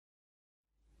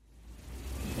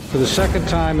For the second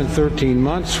time in 13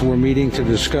 months, we're meeting to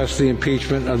discuss the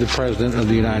impeachment of the President of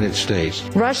the United States.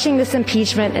 Rushing this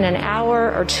impeachment in an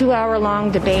hour or 2 hour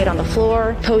long debate on the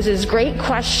floor poses great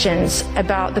questions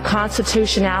about the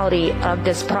constitutionality of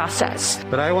this process.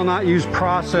 But I will not use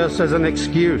process as an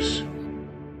excuse.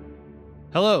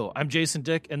 Hello, I'm Jason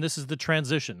Dick, and this is The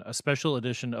Transition, a special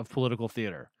edition of Political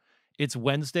Theater. It's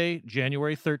Wednesday,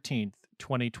 January 13th,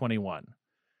 2021.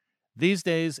 These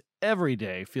days, every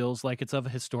day feels like it's of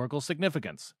historical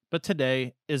significance, but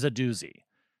today is a doozy.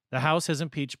 The House has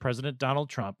impeached President Donald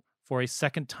Trump for a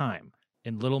second time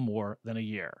in little more than a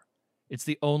year. It's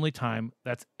the only time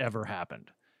that's ever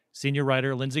happened. Senior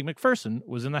writer Lindsay McPherson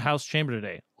was in the House chamber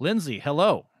today. Lindsay,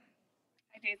 hello.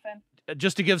 Hi, Jason.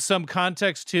 Just to give some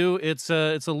context, too, it's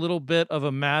a little bit of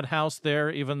a madhouse there,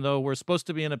 even though we're supposed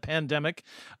to be in a pandemic.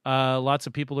 Lots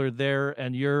of people are there,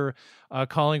 and you're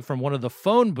calling from one of the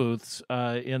phone booths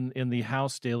in the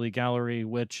House Daily Gallery,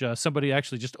 which somebody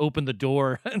actually just opened the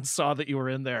door and saw that you were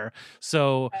in there.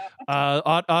 So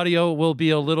audio will be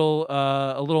a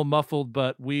little muffled,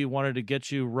 but we wanted to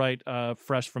get you right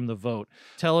fresh from the vote.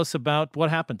 Tell us about what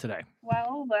happened today.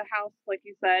 Well, the House, like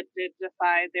you said, did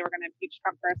decide they were going to impeach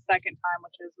Trump for a second time,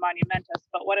 which is monumentous.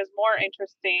 But what is more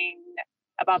interesting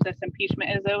about this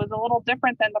impeachment is it was a little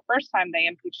different than the first time they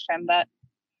impeached him. That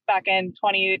back in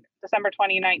December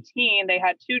 2019, they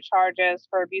had two charges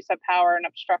for abuse of power and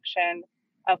obstruction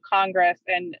of Congress,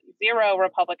 and 0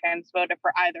 Republicans voted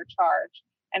for either charge.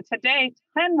 And today,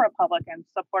 10 Republicans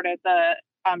supported the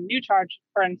new charge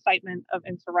for incitement of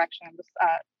insurrection. This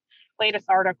latest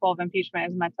article of impeachment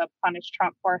is meant to punish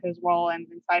Trump for his role in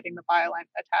inciting the violent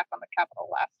attack on the Capitol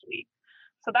last week.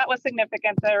 So that was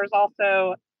significant. There was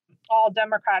also all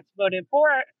Democrats voted for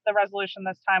the resolution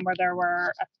this time, where there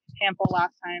were a handful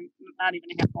last time, not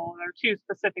even a handful. There were 2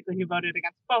 specifically who voted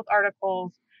against both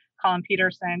articles. Colin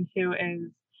Peterson, who is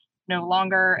no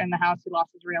longer in the House, who lost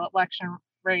his re-election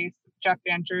race. Jeff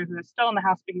Van Drew, who is still in the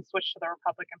House, but he switched to the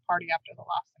Republican Party after the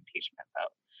last impeachment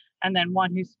vote. And then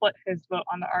one who split his vote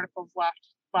on the articles last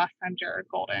time, Jared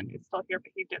Golden, who's still here,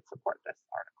 but he did support this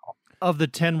article. Of the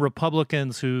 10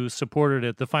 Republicans who supported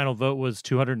it, the final vote was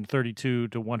 232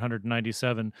 to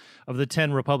 197. Of the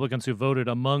 10 Republicans who voted,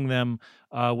 among them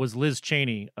was Liz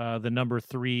Cheney, the number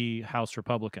 3 House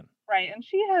Republican. Right, and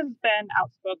she has been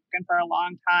outspoken for a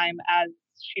long time, as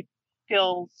she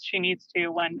feels she needs to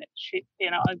when she,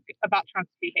 about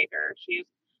Trump's behavior. She's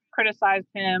criticized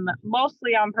him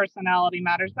mostly on personality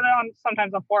matters, but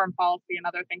sometimes on foreign policy and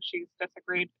other things she's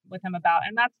disagreed with him about.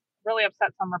 And that's really upset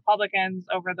some Republicans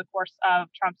over the course of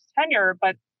Trump's tenure.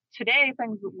 But today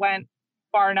things went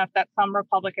far enough that some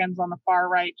Republicans on the far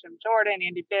right, Jim Jordan,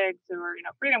 Andy Biggs, who are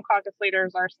Freedom Caucus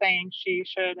leaders, are saying she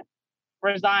should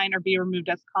resign or be removed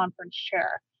as conference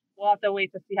chair. We'll have to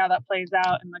wait to see how that plays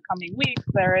out in the coming weeks.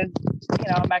 There is,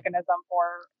 a mechanism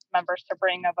for members to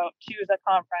bring a vote to the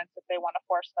conference if they want to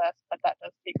force this, but that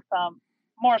does take some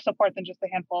more support than just a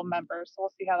handful of members. So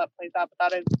we'll see how that plays out. But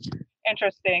that is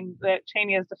interesting that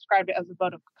Cheney has described it as a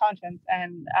vote of conscience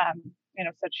and,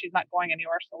 said she's not going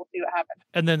anywhere. So we'll see what happens.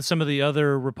 And then some of the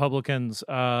other Republicans,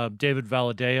 David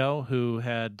Valadao, who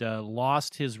had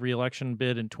lost his reelection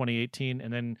bid in 2018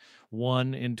 and then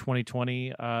won in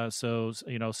 2020. So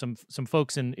some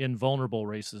folks in vulnerable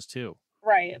races too.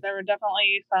 Right. There were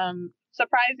definitely some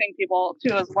surprising people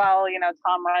too as well.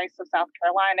 Tom Rice of South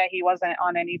Carolina, he wasn't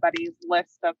on anybody's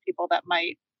list of people that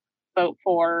might vote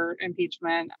for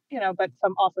impeachment, but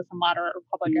some moderate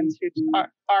Republicans who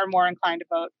are more inclined to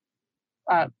vote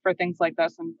for things like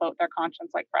this and vote their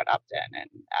conscience, like Fred Upton and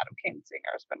Adam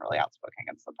Kinzinger has been really outspoken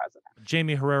against the president.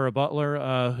 Jamie Herrera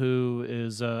Butler, who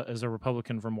is a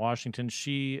Republican from Washington,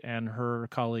 she and her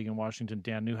colleague in Washington,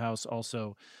 Dan Newhouse,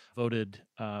 also voted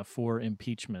for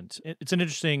impeachment. It's an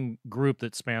interesting group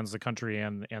that spans the country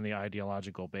and the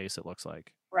ideological base, it looks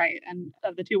like. Right. And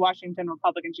of the 2 Washington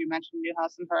Republicans you mentioned,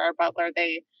 Newhouse and Herrera Butler,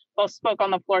 they both spoke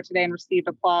on the floor today and received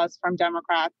applause from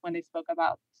Democrats when they spoke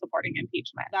about supporting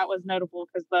impeachment. That was notable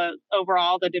because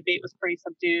the debate was pretty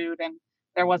subdued and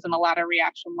there wasn't a lot of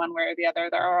reaction one way or the other.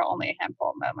 There were only a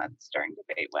handful of moments during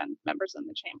debate when members in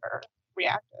the chamber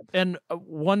reacted. And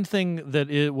one thing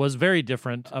that it was very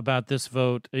different about this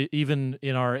vote, even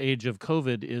in our age of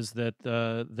COVID, is that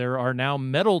there are now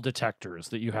metal detectors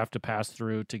that you have to pass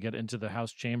through to get into the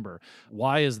House chamber.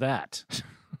 Why is that?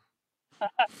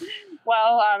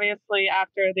 Well, obviously,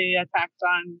 after the attacks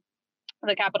on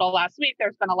the Capitol last week,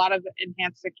 there's been a lot of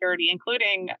enhanced security,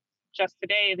 including just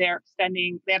today,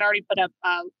 they had already put up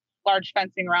large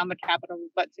fencing around the Capitol.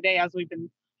 But today, as we've been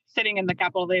sitting in the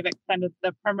Capitol. They've extended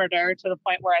the perimeter to the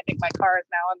point where I think my car is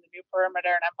now in the new perimeter,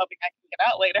 and I'm hoping I can get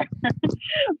out later.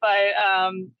 But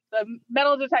the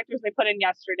metal detectors they put in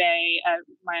yesterday,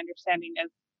 my understanding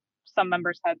is some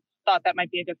members had thought that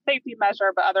might be a good safety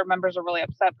measure, but other members are really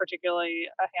upset, particularly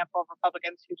a handful of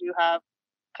Republicans who do have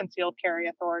concealed carry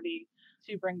authority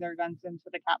to bring their guns into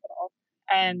the Capitol.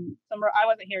 And I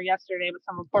wasn't here yesterday, but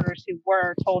some reporters who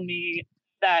were told me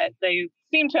that they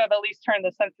seem to have at least turned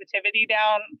the sensitivity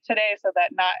down today so that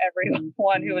not everyone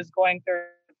who is going through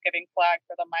is getting flagged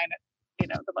for the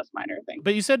most minor thing.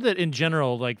 But you said that in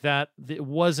general, like that, it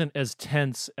wasn't as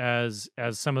tense as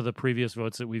some of the previous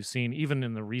votes that we've seen, even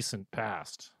in the recent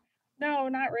past. No,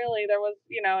 not really. There was,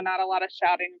 not a lot of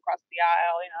shouting across the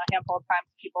aisle. A handful of times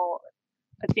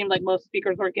it seemed like most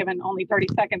speakers were given only 30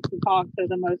 seconds to talk. So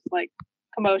the most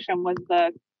commotion was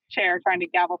the chair trying to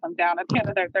gavel them down at the end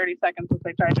of their 30 seconds as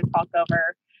they tried to talk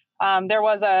over. There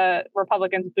was a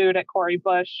Republicans booed at Cori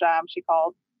Bush. She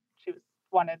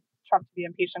wanted Trump to be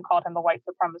impeached and called him the white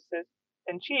supremacist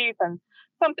in chief, and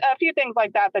a few things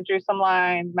like that drew some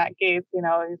lines. Matt Gaetz,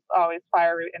 he's always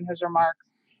fiery in his remarks,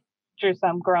 drew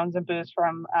some groans and boos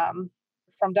from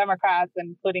Democrats,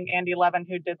 including Andy Levin,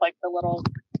 who did the little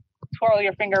twirl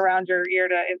your finger around your ear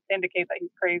to indicate that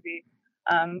he's crazy.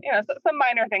 Some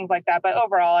minor things like that. But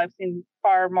overall, I've seen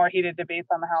far more heated debates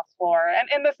on the House floor.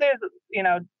 And this is,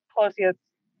 Pelosi has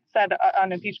said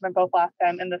on impeachment both last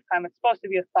time and this time it's supposed to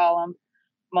be a solemn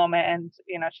moment. And,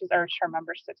 she's urged her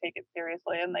members to take it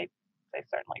seriously. And they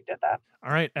certainly did that.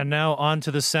 All right. And now on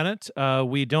to the Senate.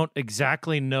 We don't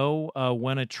exactly know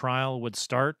when a trial would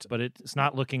start, but it's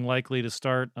not looking likely to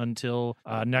start until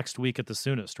next week at the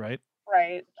soonest, right?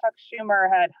 Right. Chuck Schumer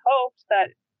had hoped that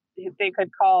they could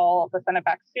call the Senate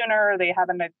back sooner. They have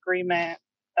an agreement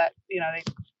that, they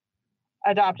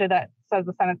adopted that says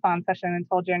the Senate's on session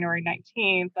until January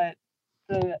 19th. But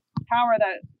the power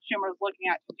that Schumer is looking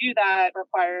at to do that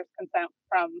requires consent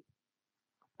from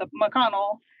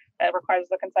McConnell. It requires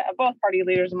the consent of both party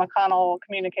leaders. McConnell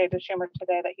communicated to Schumer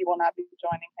today that he will not be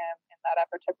joining him in that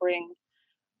effort to bring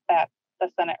back the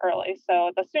Senate early.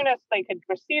 So the soonest they could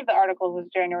receive the articles is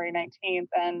January 19th.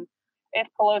 And if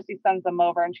Pelosi sends them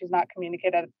over, and she's not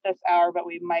communicated at this hour, but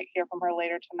we might hear from her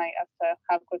later tonight as to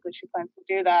how quickly she plans to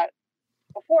do that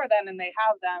before then, and they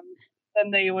have them,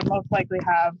 then they would most likely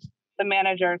have the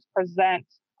managers present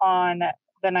on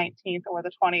the 19th or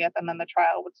the 20th, and then the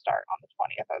trial would start on the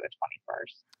 20th or the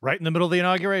 21st. Right in the middle of the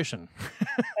inauguration.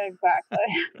 Exactly.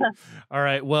 All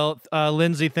right. Well,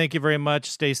 Lindsay, thank you very much.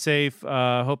 Stay safe.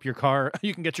 Hope you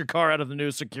can get your car out of the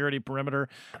new security perimeter.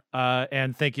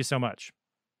 And thank you so much.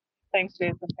 Thanks,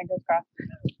 Jason. Fingers crossed.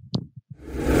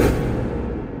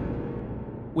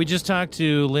 We just talked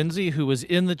to Lindsay, who was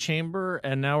in the chamber,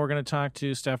 and now we're going to talk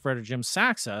to staff writer Jim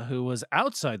Saxa, who was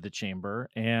outside the chamber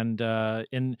and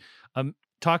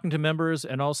talking to members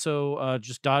and also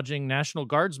just dodging National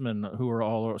Guardsmen who are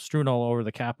all strewn all over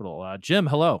the Capitol. Jim,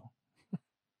 hello.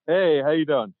 Hey, how you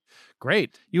doing?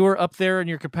 Great. You were up there in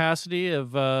your capacity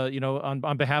of,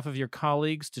 on behalf of your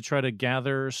colleagues to try to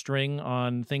gather string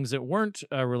on things that weren't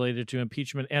related to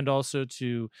impeachment and also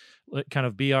to kind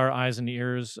of be our eyes and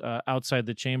ears outside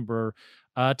the chamber.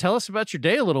 Tell us about your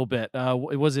day a little bit.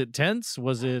 Was it tense?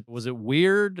 Was it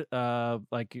weird? I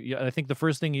think the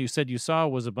first thing you said you saw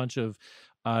was a bunch of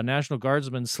National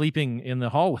Guardsmen sleeping in the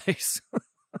hallways.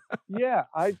 Yeah,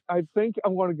 I think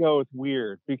I'm going to go with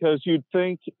weird, because you'd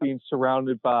think being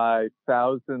surrounded by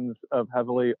thousands of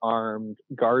heavily armed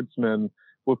guardsmen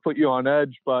would put you on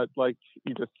edge. But like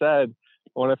you just said,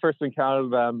 when I first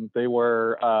encountered them, they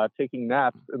were taking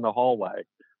naps in the hallway.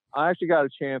 I actually got a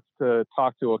chance to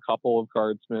talk to a couple of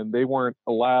guardsmen. They weren't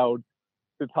allowed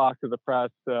to talk to the press,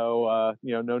 so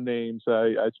no names.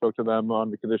 I spoke to them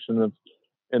on the condition of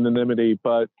anonymity,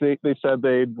 but they said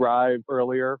they'd arrive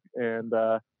earlier and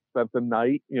spent the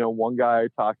night. One guy I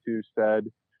talked to said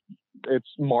it's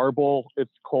marble,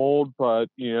 it's cold, but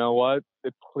you know what?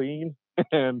 It's clean.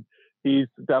 And he's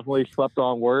definitely slept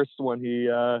on worse when he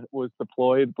was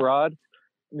deployed abroad.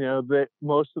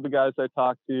 Most of the guys I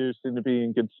talked to seem to be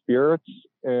in good spirits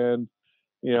and,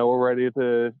 we're ready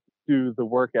to do the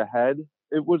work ahead.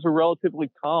 It was a relatively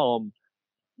calm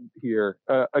here,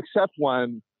 except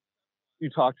when you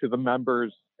talk to the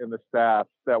members and the staff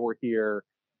that were here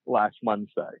last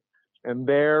Wednesday. And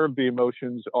there, the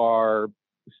emotions are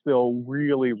still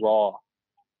really raw.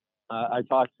 I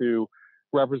talked to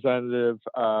Representative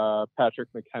Patrick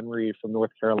McHenry from North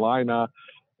Carolina,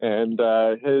 and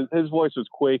his voice was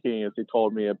quaking as he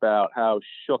told me about how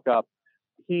shook up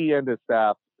he and his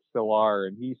staff still are.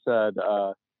 And he said,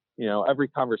 every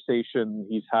conversation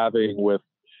he's having with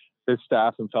his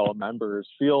staff and fellow members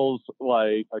feels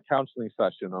like a counseling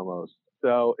session almost.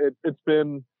 So it's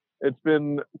been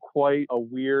quite a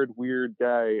weird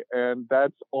day, and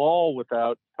that's all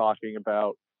without talking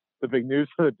about the big news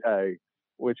of the day,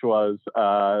 which was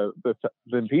the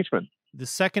impeachment. The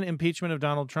second impeachment of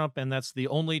Donald Trump, and that's the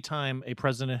only time a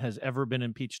president has ever been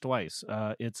impeached twice.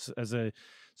 It's, as I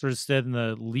sort of said in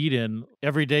the lead-in,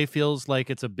 every day feels like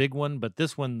it's a big one, but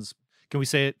this one's, can we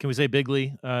say it? Can we say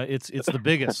bigly? It's the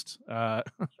biggest. I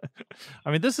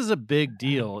mean, this is a big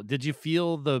deal. Did you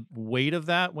feel the weight of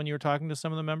that when you were talking to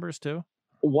some of the members too?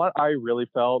 What I really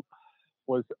felt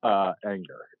was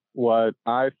anger. What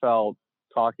I felt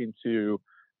talking to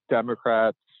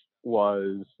Democrats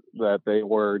was that they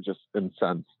were just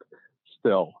incensed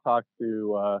still. Talked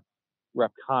to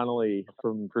Rep. Connolly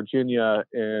from Virginia,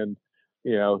 and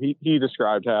he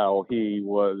described how he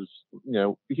was,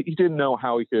 he didn't know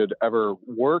how he could ever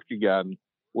work again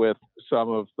with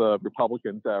some of the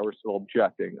Republicans that were still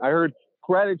objecting. I heard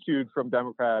gratitude from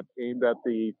Democrats aimed at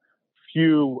the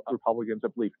few Republicans, I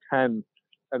believe 10,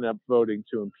 ended up voting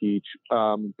to impeach.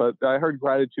 But I heard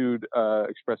gratitude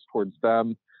expressed towards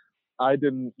them. I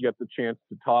didn't get the chance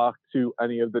to talk to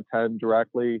any of the 10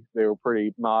 directly. They were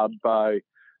pretty mobbed by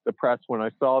the press when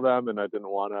I saw them, and I didn't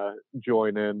want to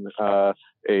join in a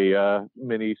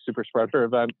mini super spreader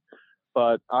event.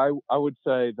 But I would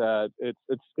say that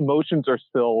its emotions are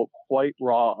still quite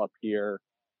raw up here,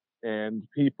 and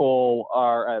people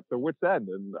are at their wits' end.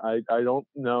 And I don't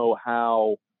know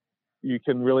how you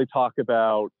can really talk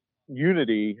about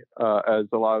unity, as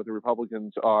a lot of the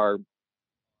Republicans are,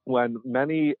 when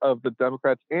many of the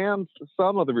Democrats and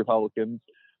some of the Republicans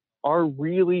are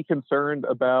really concerned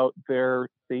about their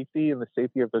safety and the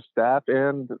safety of their staff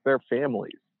and their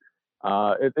families.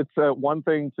 It's one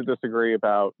thing to disagree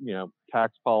about,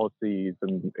 tax policies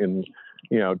and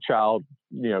child,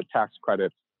 tax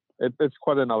credits. It's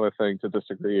quite another thing to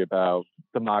disagree about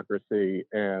democracy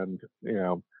and,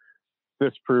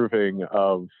 disproving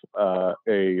of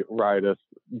a riotous,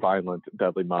 violent,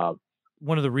 deadly mob.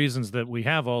 One of the reasons that we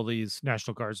have all these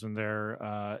National Guardsmen there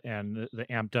and the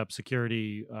amped up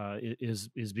security is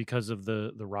because of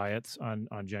the riots on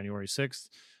January 6th.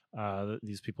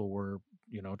 These people were,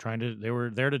 they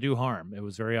were there to do harm. It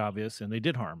was very obvious, and they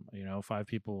did harm. 5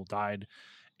 people died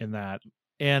in that.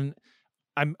 And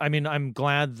I'm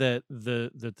glad that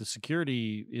the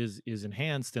security is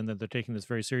enhanced and that they're taking this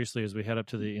very seriously as we head up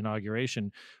to the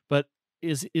inauguration. But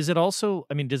is it also,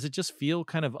 does it just feel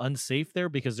kind of unsafe there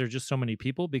because there's just so many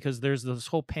people? Because there's this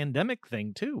whole pandemic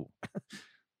thing too.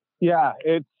 Yeah,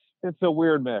 it's a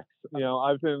weird mix.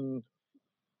 I've been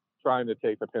trying to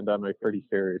take the pandemic pretty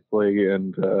seriously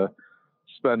and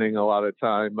spending a lot of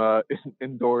time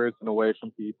indoors and away from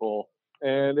people.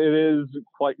 And it is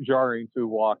quite jarring to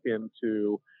walk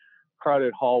into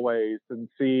crowded hallways and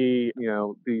see,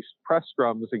 these press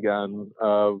scrums again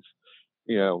of,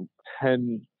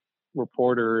 10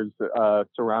 reporters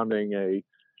surrounding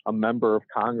a member of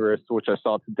Congress, which I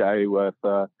saw today with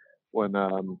when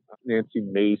Nancy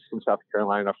Mace from South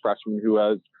Carolina, a freshman who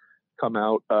has come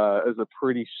out as a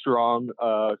pretty strong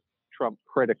Trump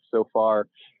critic so far.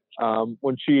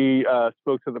 When she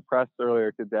spoke to the press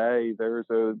earlier today, there was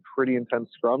a pretty intense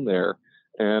scrum there,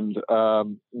 and a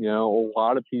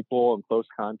lot of people in close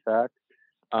contact.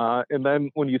 And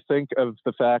then when you think of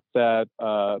the fact that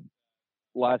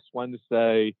last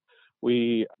Wednesday,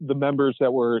 the members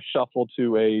that were shuffled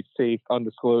to a safe,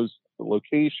 undisclosed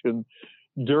location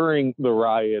during the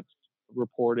riots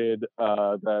reported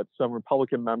that some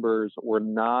Republican members were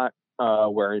not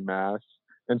wearing masks,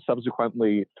 and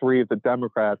subsequently 3 of the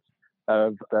Democrats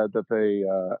have said that they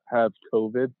have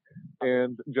COVID.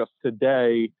 And just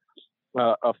today,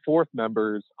 a 4th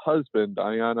member's husband,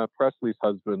 Ayanna Pressley's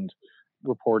husband,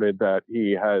 reported that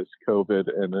he has COVID,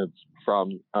 and it's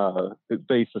from,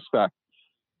 they suspect,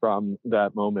 from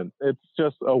that moment. It's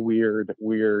just a weird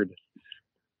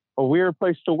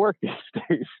place to work these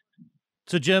days.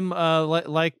 So, Jim,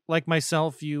 like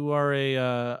myself, you are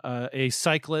a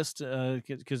cyclist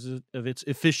because of its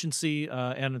efficiency,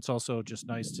 and it's also just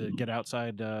nice to get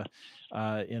outside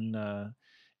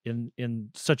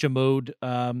in such a mode.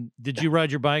 Did you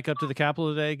ride your bike up to the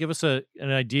Capitol today? Give us an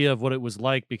idea of what it was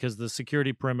like, because the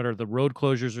security perimeter, the road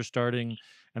closures are starting,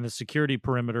 and the security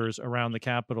perimeters around the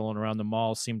Capitol and around the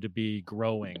mall seem to be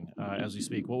growing as we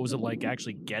speak. What was it like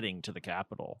actually getting to the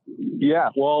Capitol? Yeah,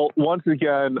 well, once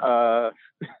again, I'm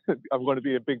going to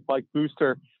be a big bike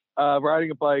booster.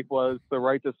 Riding a bike was the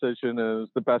right decision, and it was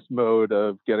the best mode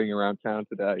of getting around town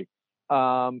today.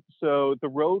 So the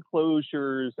road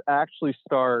closures actually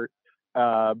start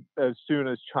as soon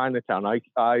as Chinatown.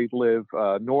 I live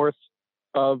north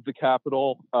of the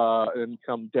Capitol and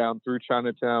come down through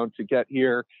Chinatown to get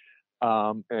here.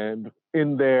 And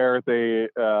in there,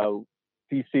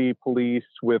 DC police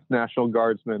with National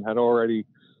Guardsmen had already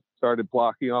started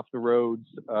blocking off the roads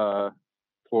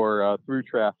for through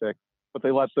traffic, but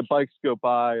they let the bikes go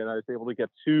by, and I was able to get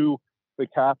to the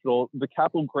Capitol. The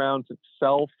Capitol grounds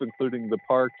itself, including the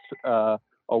parks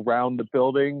around the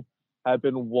building, have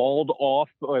been walled off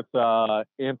with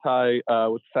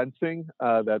with fencing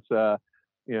that's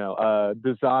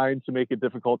designed to make it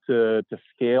difficult to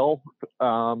scale.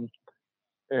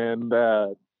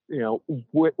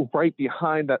 Right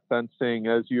behind that fencing,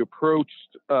 as you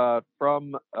approached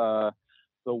from the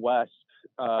west,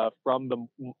 from the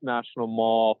National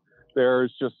Mall,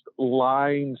 there's just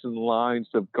lines and lines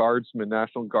of guardsmen,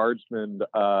 National Guardsmen,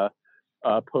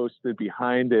 posted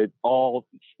behind it, all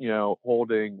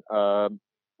holding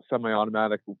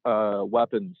semi-automatic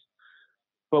weapons.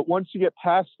 But once you get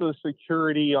past the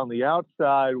security on the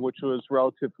outside, which was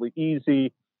relatively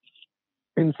easy,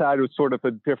 inside was sort of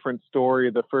a different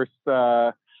story. The first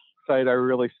sight I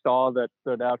really saw that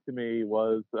stood out to me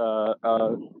was a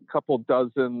couple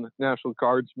dozen National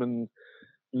Guardsmen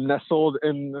nestled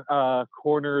in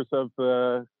corners of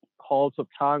the halls of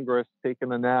Congress,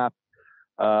 taking a nap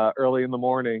early in the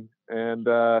morning. And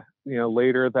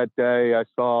later that day, I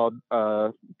saw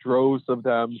droves of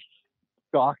them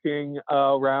stalking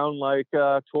around like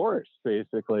tourists.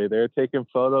 Basically, they're taking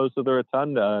photos of the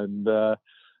rotunda and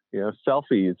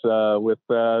selfies with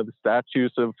the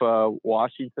statues of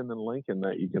Washington and Lincoln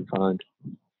that you can find.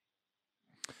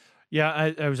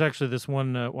 Yeah, I was actually this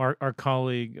one. Our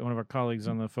colleague, one of our colleagues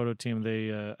on the photo team,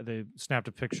 they snapped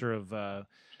a picture of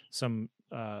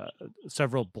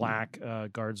several black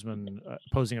guardsmen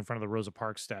posing in front of the Rosa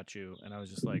Parks statue, and I was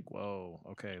just like, "Whoa,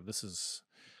 okay, this is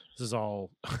all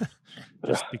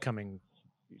just becoming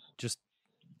just."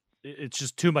 It's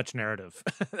just too much narrative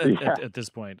at this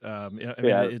point.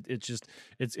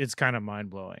 It's kind of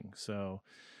mind blowing. So,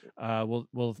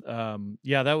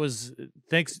 that was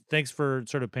thanks for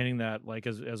sort of painting that like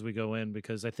as we go in,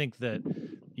 because I think that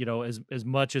as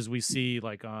much as we see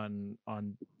like on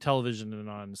television and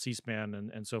on C-SPAN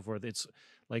and so forth, it's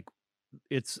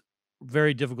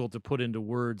very difficult to put into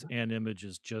words and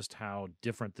images just how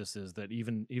different this is, that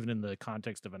even in the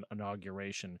context of an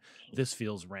inauguration, this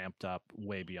feels ramped up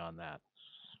way beyond that.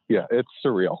 Yeah, it's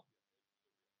surreal.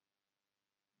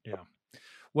 Yeah.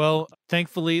 Well,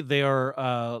 thankfully they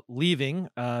are leaving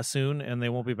soon, and they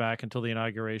won't be back until the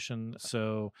inauguration.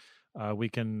 So we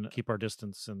can keep our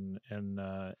distance, and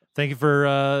thank you for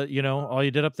all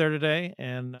you did up there today,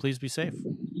 and please be safe.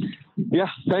 Yeah,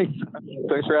 thanks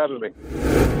for having me.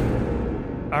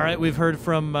 All right, we've heard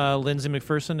from Lindsay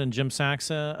McPherson and Jim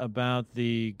Saxa about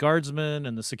the guardsmen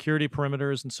and the security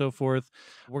perimeters and so forth.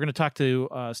 We're going to talk to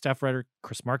staff writer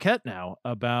Chris Marquette now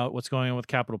about what's going on with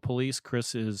Capitol Police.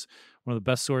 Chris is one of the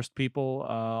best sourced people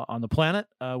on the planet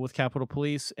with Capitol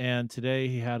Police, and today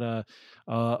he had a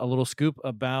little scoop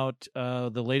about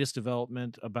the latest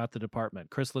development about the department.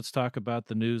 Chris, let's talk about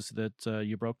the news that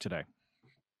you broke today.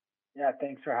 Yeah,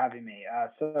 thanks for having me.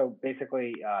 So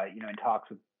basically, in talks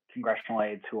with congressional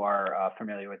aides who are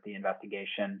familiar with the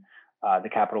investigation, the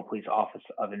Capitol Police Office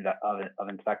of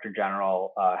Inspector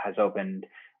General has opened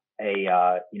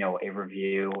a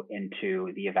review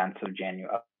into the events of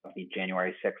the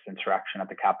January 6th insurrection at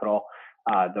the Capitol.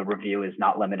 The review is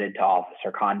not limited to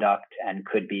officer conduct and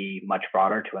could be much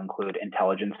broader to include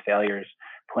intelligence failures,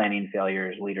 planning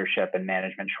failures, leadership and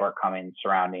management shortcomings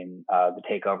surrounding the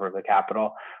takeover of the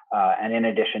Capitol. And in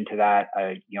addition to that,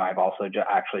 I've also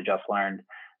actually just learned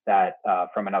that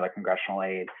from another congressional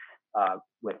aide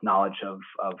with knowledge of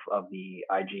the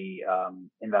IG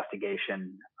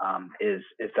investigation is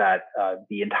that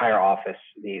the entire office,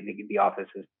 the office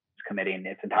is committing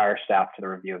its entire staff to the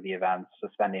review of the events,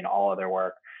 suspending all other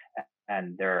work.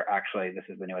 And they're actually, this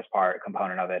is the newest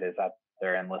component of it, is that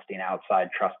they're enlisting outside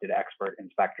trusted expert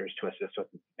inspectors to assist with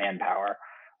manpower.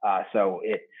 So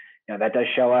that does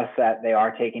show us that they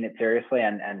are taking it seriously.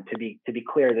 And to be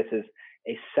clear, this is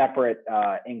a separate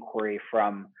inquiry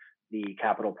from the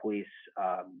Capitol Police,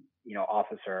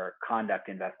 officer conduct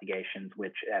investigations,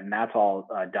 and that's all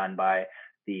done by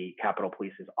the Capitol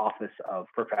Police's Office of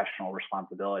Professional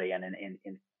Responsibility. And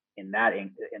in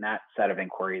that set of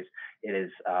inquiries, it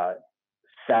is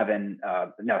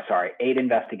 8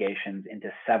 investigations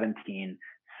into 17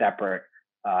 separate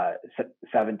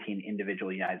 17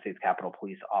 individual United States Capitol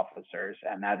Police officers,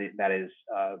 and that is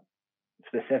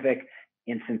specific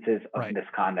instances of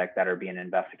misconduct that are being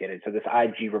investigated. So this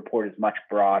IG report is much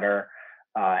broader,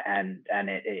 and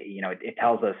it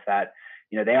tells us that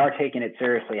they are taking it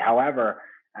seriously. However,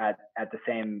 at the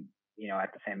same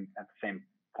at the same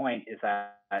point is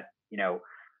that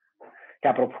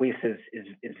Capitol Police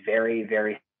is very,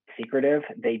 very secretive.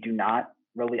 They do not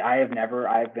really. I've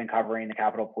been covering the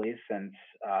Capitol Police since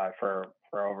for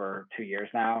over 2 years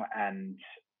now, and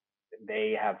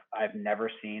I've never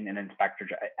seen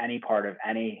any part of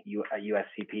any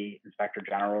USCP Inspector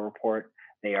General report.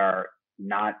 They are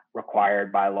not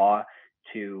required by law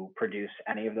to produce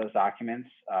any of those documents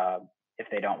if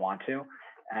they don't want to.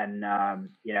 And,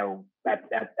 at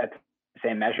the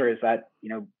same measure is that,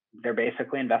 they're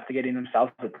basically investigating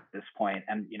themselves at this point.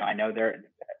 And, I know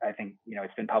I think,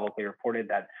 it's been publicly reported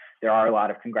that there are a lot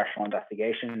of congressional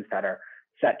investigations that are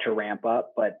set to ramp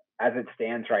up, but as it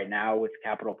stands right now with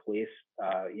Capitol Police,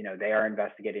 they are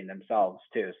investigating themselves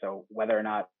too. So whether or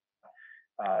not,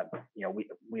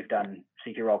 we've done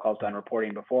CQ roll calls, done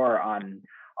reporting before on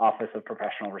Office of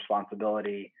Professional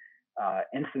Responsibility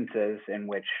instances in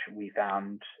which we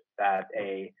found that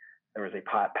there was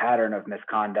a pattern of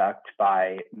misconduct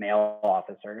by male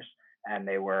officers, and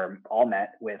they were all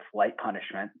met with light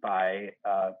punishment by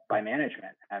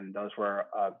management. And those were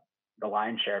the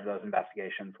lion's share of those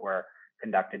investigations were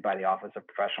conducted by the Office of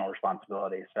Professional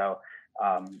Responsibility. So,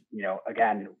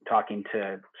 again, talking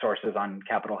to sources on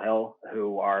Capitol Hill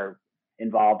who are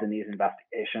involved in these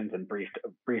investigations and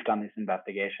briefed on these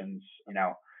investigations,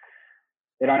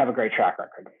 they don't have a great track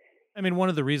record. I mean, one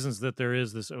of the reasons that there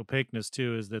is this opaqueness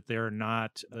too is that they're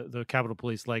not the Capitol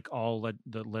Police, like all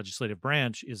the legislative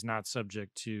branch, is not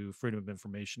subject to Freedom of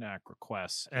Information Act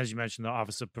requests. As you mentioned, the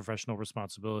Office of Professional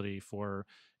Responsibility for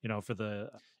the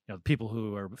people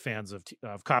who are fans of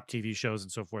cop TV shows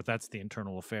and so forth. That's the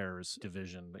Internal Affairs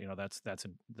Division.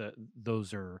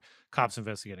 Those are cops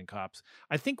investigating cops.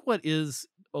 I think what is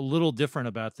a little different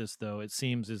about this, though, it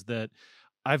seems, is that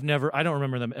I don't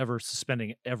remember them ever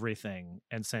suspending everything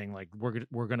and saying like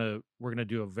we're gonna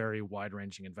do a very wide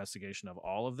ranging investigation of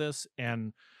all of this.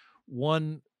 And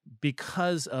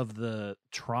because of the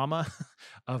trauma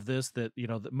of this, that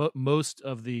most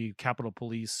of the Capitol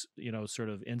Police sort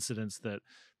of incidents that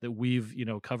we've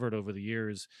covered over the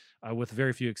years, with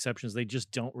very few exceptions, they just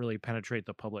don't really penetrate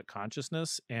the public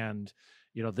consciousness. And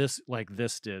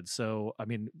this did. So, I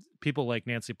mean, people like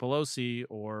Nancy Pelosi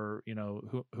or,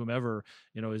 whomever,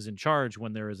 is in charge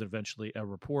when there is eventually a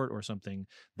report or something,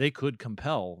 they could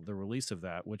compel the release of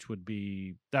that, would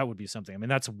be something. I mean,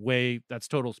 that's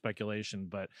total speculation,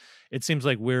 but it seems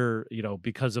like we're,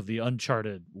 because of the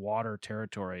uncharted water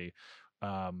territory,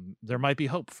 there might be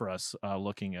hope for us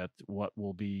looking at what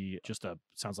will be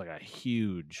sounds like a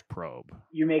huge probe.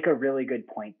 You make a really good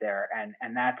point there.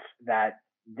 And that's that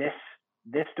this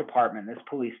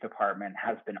police department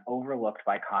has been overlooked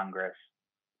by Congress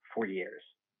for years.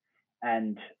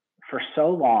 And for so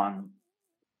long,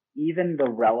 even the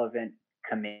relevant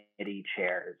committee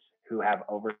chairs who have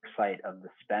oversight of the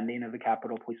spending of the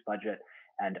Capitol Police budget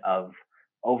and of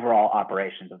overall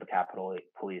operations of the Capitol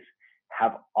Police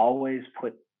have always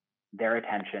put their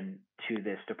attention to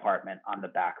this department on the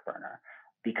back burner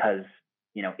because,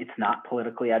 it's not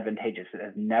politically advantageous. It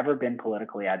has never been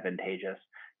politically advantageous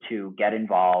to get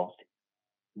involved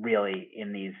really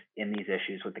in these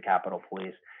issues with the Capitol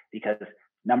Police because,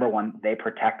 number one, they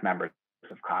protect members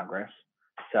of Congress.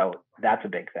 So that's a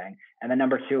big thing. And then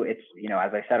number two, it's,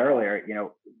 as I said earlier,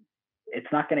 it's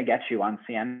not going to get you on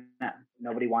CNN.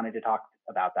 Nobody wanted to talk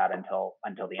about that until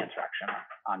the insurrection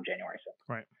on January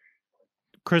 6th. Right.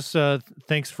 Chris,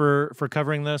 thanks for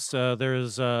covering this.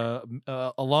 There's a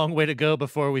long way to go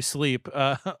before we sleep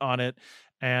on it.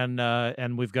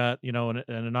 And we've got, an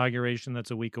inauguration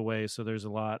that's a week away. So there's a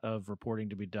lot of reporting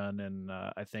to be done. And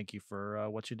I thank you for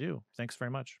what you do. Thanks very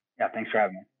much. Yeah, thanks for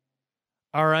having me.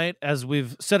 All right. As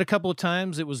we've said a couple of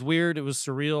times, it was weird. It was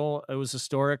surreal. It was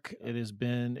historic. It has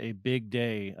been a big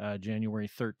day, January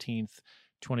 13th.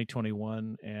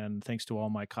 2021, and thanks to all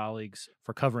my colleagues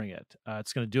for covering it.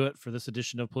 It's going to do it for this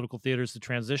edition of Political Theater's The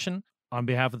Transition. On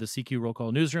behalf of the CQ Roll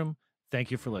Call Newsroom, thank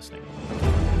you for listening.